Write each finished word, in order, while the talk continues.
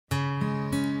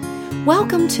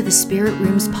Welcome to the Spirit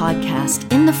Rooms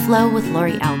podcast, In the Flow with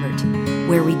Laurie Albert,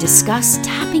 where we discuss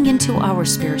tapping into our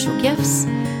spiritual gifts,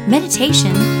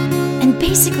 meditation, and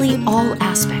basically all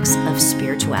aspects of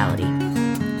spirituality.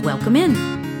 Welcome in.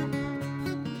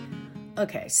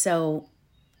 Okay, so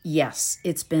yes,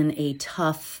 it's been a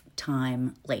tough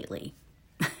time lately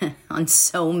on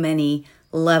so many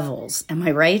levels. Am I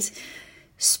right?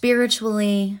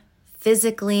 Spiritually,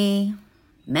 physically,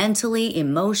 mentally,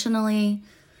 emotionally.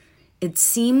 It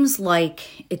seems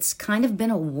like it's kind of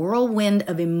been a whirlwind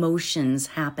of emotions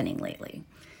happening lately.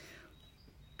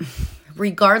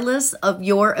 Regardless of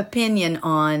your opinion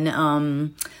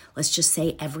on, let's just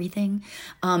say everything,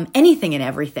 anything and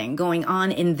everything going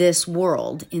on in this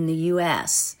world, in the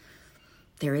U.S.,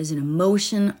 there is an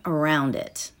emotion around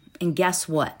it. And guess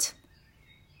what?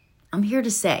 I'm here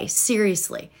to say,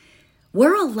 seriously,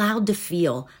 we're allowed to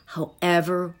feel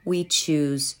however we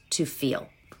choose to feel.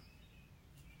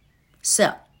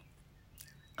 So,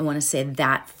 I want to say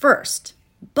that first,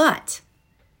 but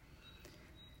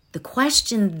the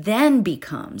question then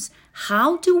becomes,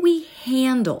 how do we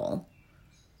handle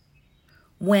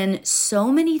when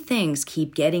so many things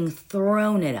keep getting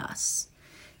thrown at us?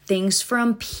 Things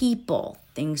from people,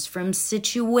 things from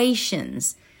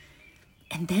situations,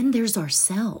 and then there's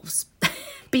ourselves.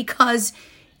 Because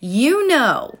you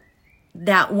know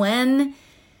that when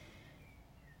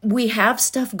we have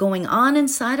stuff going on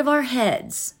inside of our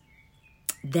heads,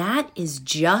 that is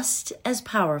just as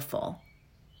powerful,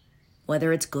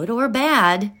 whether it's good or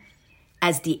bad,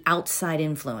 as the outside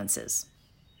influences.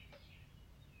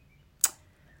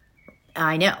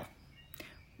 I know.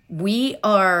 We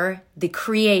are the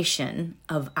creation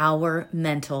of our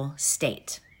mental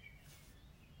state.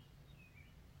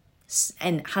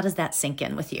 And how does that sink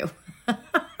in with you?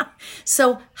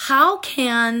 So how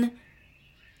can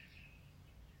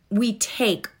we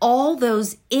take all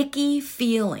those icky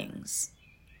feelings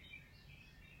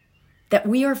that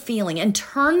we are feeling and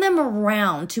turn them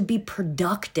around to be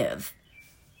productive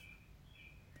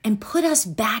and put us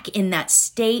back in that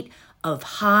state of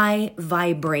high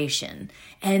vibration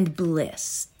and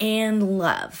bliss and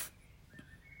love?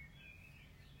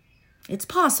 It's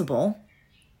possible.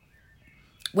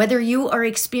 Whether you are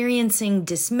experiencing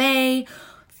dismay,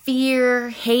 fear,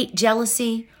 hate,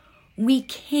 jealousy, we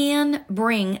can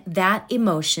bring that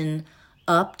emotion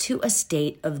up to a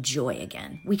state of joy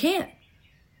again. We can.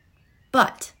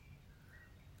 But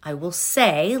I will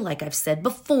say, like I've said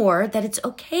before, that it's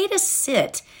okay to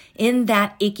sit in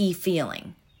that icky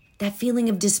feeling, that feeling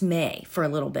of dismay for a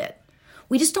little bit.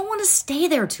 We just don't want to stay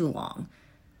there too long.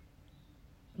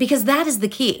 Because that is the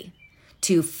key.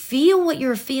 To feel what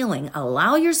you're feeling,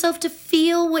 allow yourself to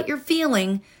feel what you're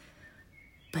feeling,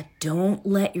 but don't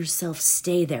let yourself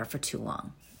stay there for too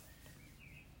long.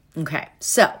 Okay,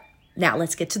 so now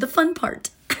let's get to the fun part.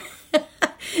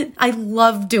 I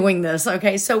love doing this,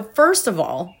 okay? So first of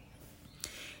all,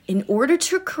 in order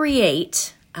to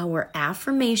create our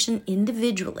affirmation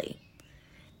individually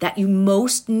that you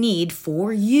most need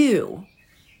for you,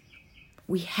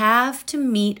 we have to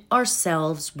meet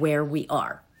ourselves where we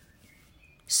are.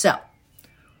 So,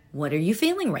 what are you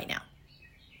feeling right now?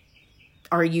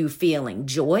 Are you feeling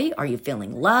joy? Are you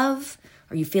feeling love?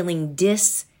 Are you feeling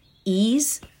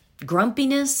dis-ease,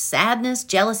 grumpiness, sadness,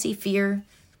 jealousy, fear,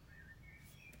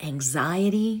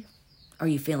 anxiety? Are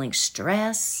you feeling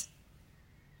stress?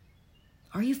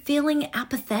 Are you feeling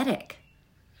apathetic?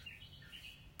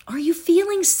 Are you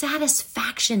feeling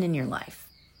satisfaction in your life?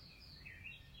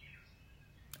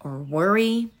 Or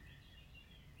worry?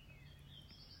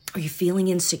 Are you feeling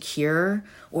insecure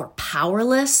or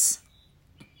powerless?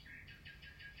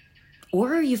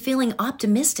 Or are you feeling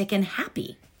optimistic and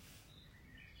happy?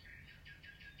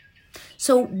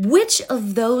 So which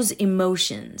of those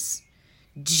emotions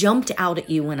jumped out at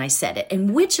you when I said it?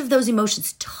 And which of those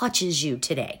emotions touches you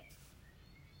today?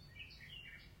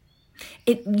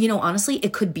 Honestly,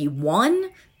 it could be one.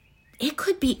 It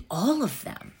could be all of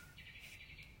them.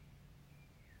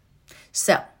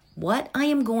 So what I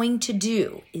am going to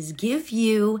do is give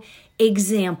you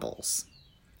examples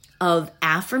of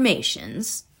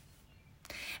affirmations.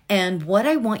 And what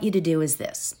I want you to do is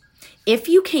this. If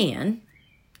you can,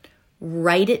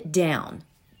 write it down.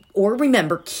 Or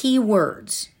remember,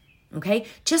 keywords. Okay?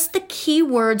 Just the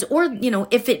keywords. Or,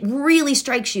 if it really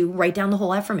strikes you, write down the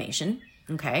whole affirmation.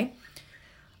 Okay?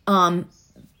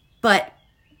 But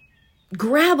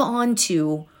grab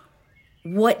onto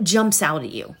what jumps out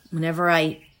at you whenever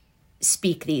I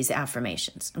speak these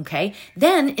affirmations, okay?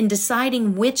 Then in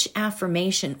deciding which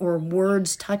affirmation or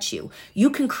words touch you,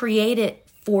 you can create it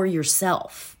for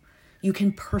yourself. You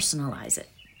can personalize it,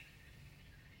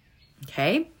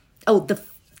 okay? Oh, the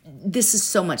this is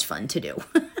so much fun to do.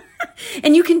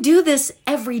 And you can do this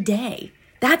every day.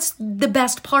 That's the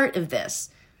best part of this.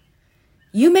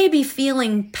 You may be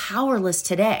feeling powerless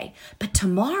today, but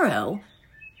tomorrow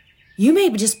you may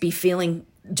just be feeling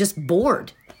just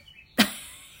bored,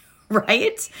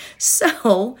 right?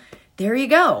 So there you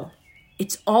go.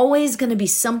 It's always going to be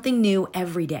something new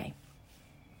every day.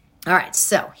 All right,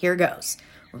 so here goes.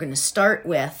 We're going to start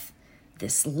with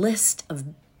this list of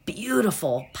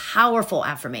beautiful, powerful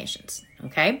affirmations,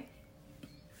 okay?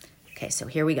 Okay, so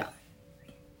here we go.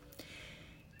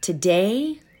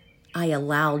 Today, I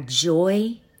allow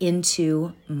joy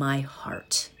into my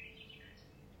heart.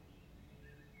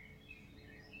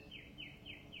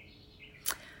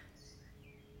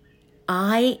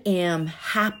 I am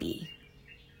happy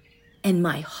and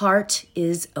my heart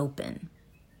is open.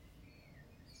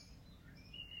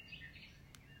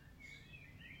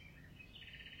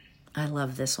 I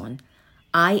love this one.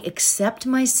 I accept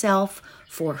myself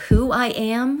for who I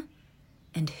am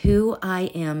and who I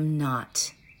am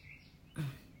not.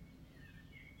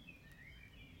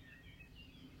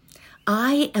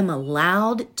 I am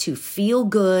allowed to feel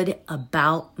good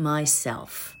about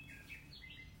myself.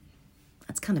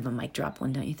 That's kind of a mic drop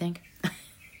one, don't you think?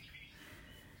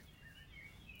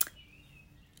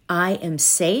 I am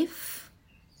safe,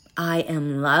 I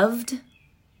am loved,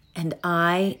 and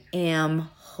I am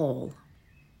whole.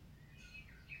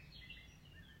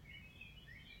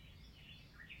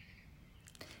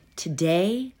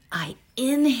 Today, I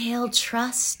inhale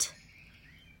trust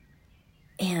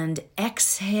and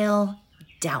exhale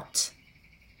doubt.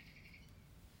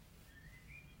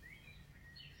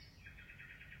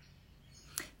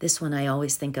 This one I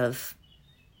always think of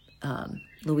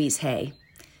Louise Hay.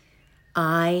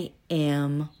 I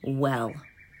am well.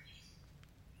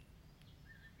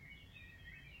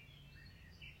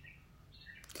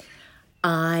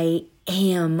 I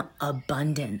am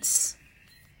abundance.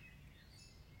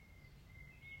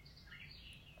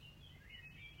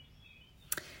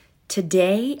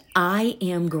 Today, I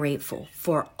am grateful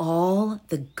for all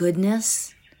the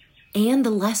goodness and the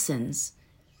lessons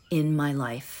in my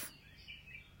life.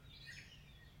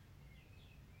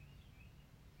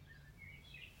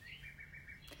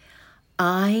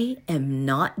 I am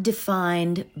not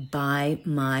defined by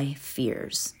my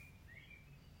fears.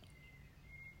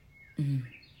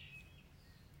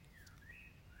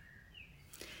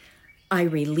 I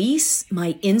release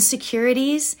my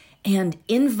insecurities and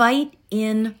invite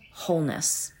in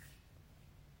wholeness.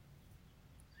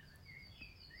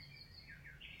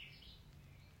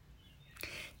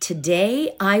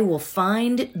 Today, I will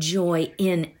find joy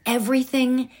in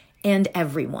everything and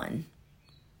everyone.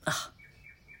 Ugh,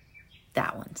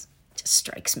 that one just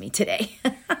strikes me today.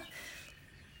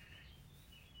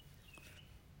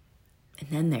 And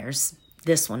then there's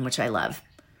this one, which I love.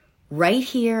 Right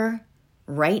here,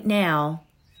 right now,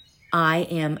 I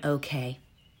am okay.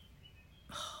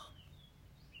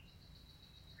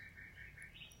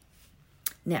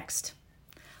 Next,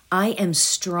 I am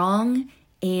strong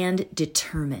and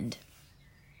determined.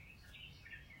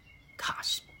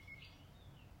 Gosh.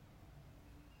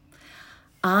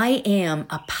 I am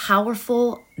a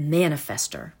powerful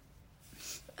manifester.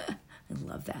 I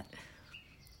love that.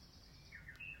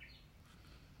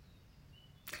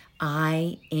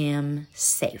 I am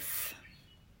safe.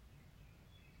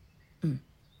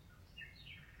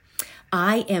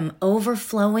 I am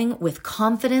overflowing with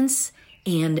confidence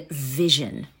and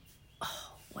vision.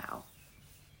 Oh, wow.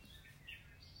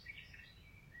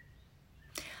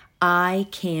 I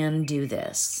can do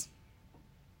this.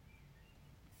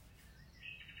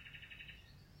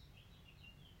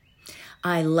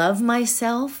 I love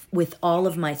myself with all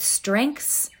of my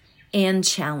strengths and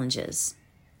challenges.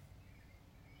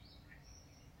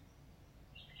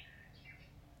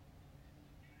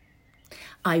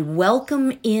 I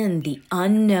welcome in the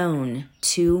unknown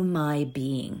to my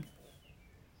being.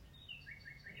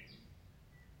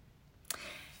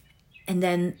 And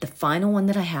then the final one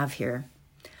that I have here,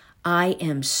 I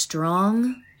am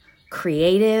strong,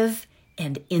 creative,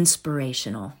 and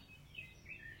inspirational.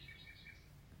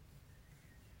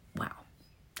 Wow,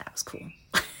 that was cool.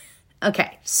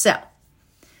 Okay, so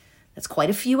that's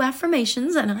quite a few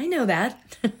affirmations, and I know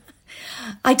that.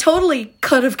 I totally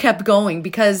could have kept going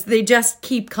because they just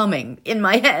keep coming in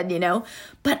my head,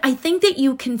 But I think that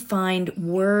you can find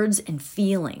words and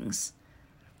feelings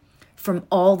from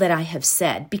all that I have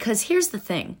said. Because here's the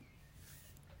thing.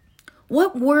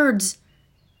 What words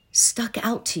stuck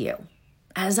out to you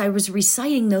as I was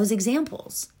reciting those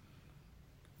examples?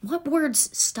 What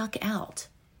words stuck out?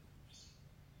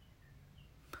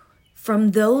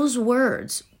 From those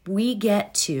words, we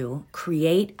get to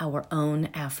create our own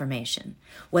affirmation,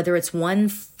 whether it's one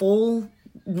full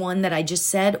one that I just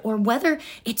said, or whether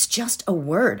it's just a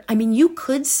word. I mean, you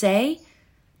could say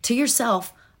to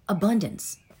yourself,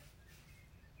 abundance.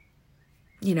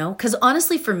 Because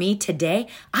honestly, for me today,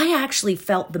 I actually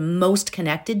felt the most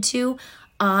connected to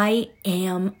I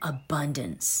am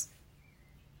abundance.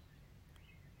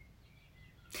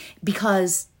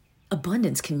 Because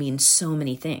abundance can mean so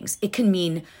many things. It can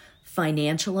mean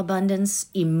financial abundance,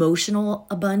 emotional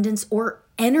abundance, or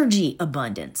energy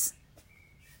abundance.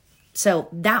 So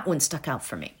that one stuck out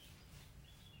for me.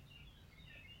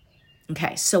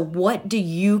 Okay, so what do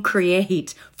you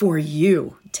create for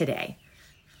you today?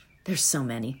 There's so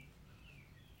many.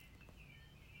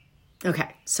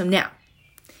 Okay, so now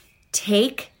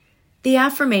take the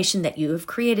affirmation that you have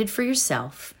created for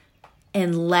yourself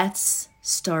and let's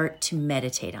start to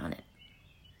meditate on it.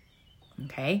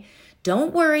 Okay?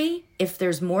 Don't worry if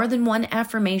there's more than one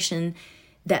affirmation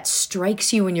that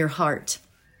strikes you in your heart.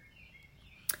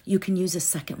 You can use a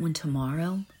second one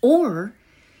tomorrow, or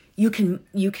you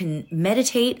can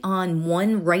meditate on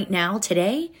one right now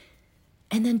today,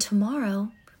 and then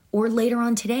tomorrow or later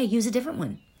on today, use a different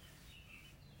one.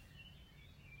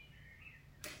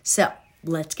 So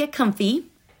let's get comfy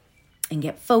and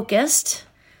get focused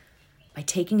by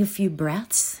taking a few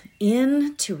breaths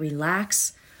in to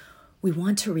relax. We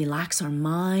want to relax our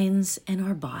minds and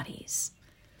our bodies.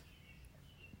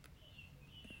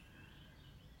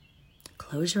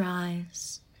 Close your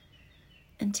eyes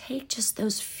and take just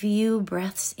those few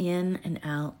breaths in and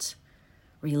out,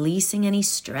 releasing any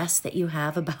stress that you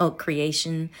have about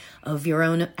creation of your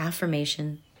own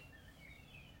affirmation.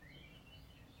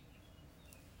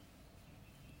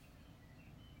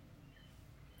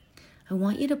 I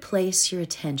want you to place your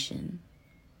attention,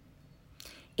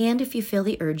 and if you feel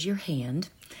the urge, your hand,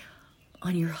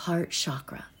 on your heart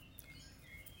chakra.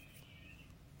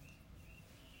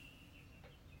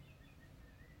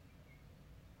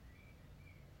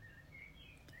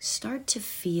 Start to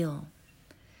feel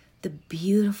the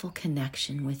beautiful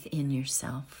connection within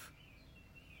yourself,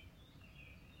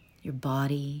 your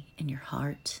body and your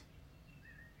heart.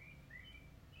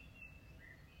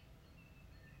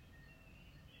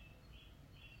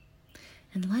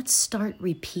 And let's start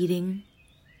repeating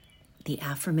the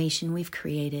affirmation we've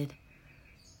created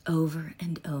over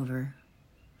and over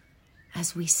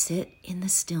as we sit in the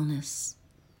stillness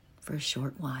for a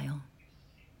short while.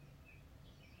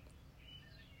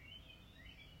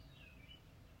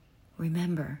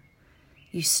 Remember,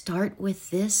 you start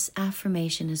with this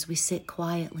affirmation as we sit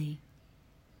quietly,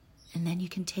 and then you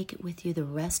can take it with you the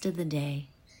rest of the day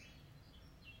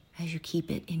as you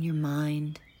keep it in your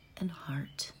mind and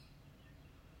heart.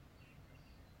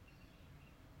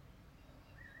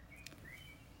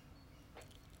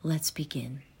 Let's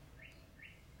begin.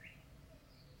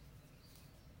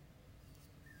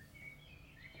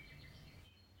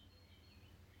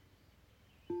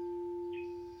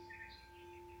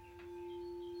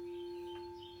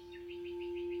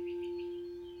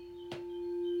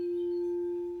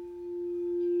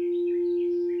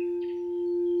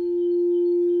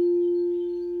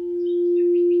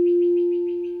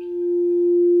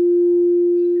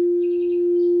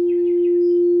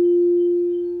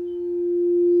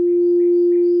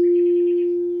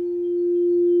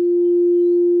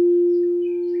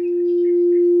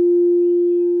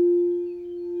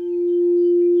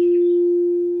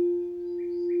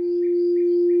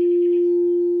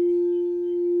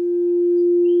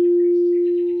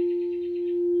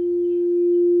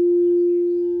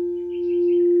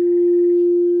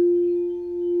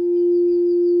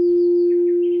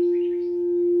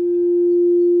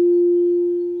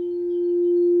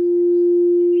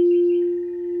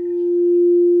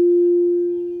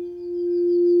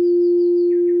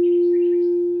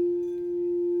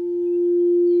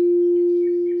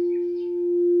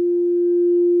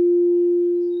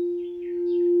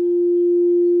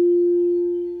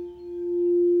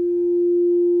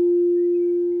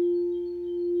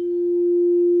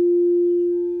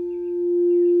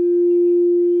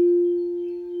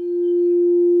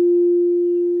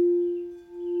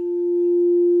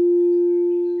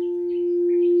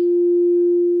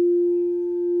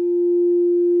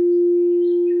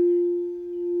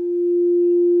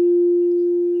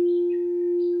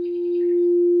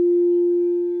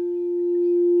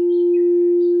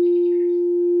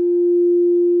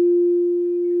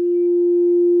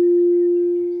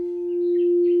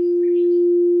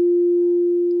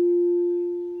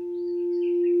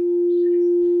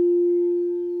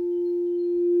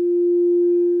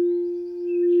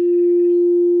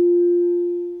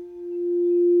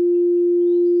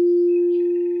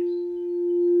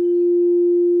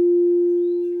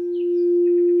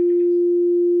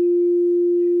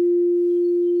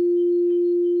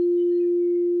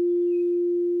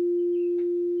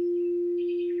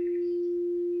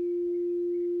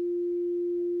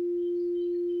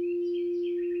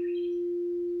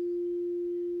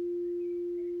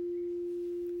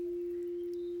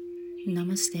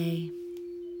 Namaste.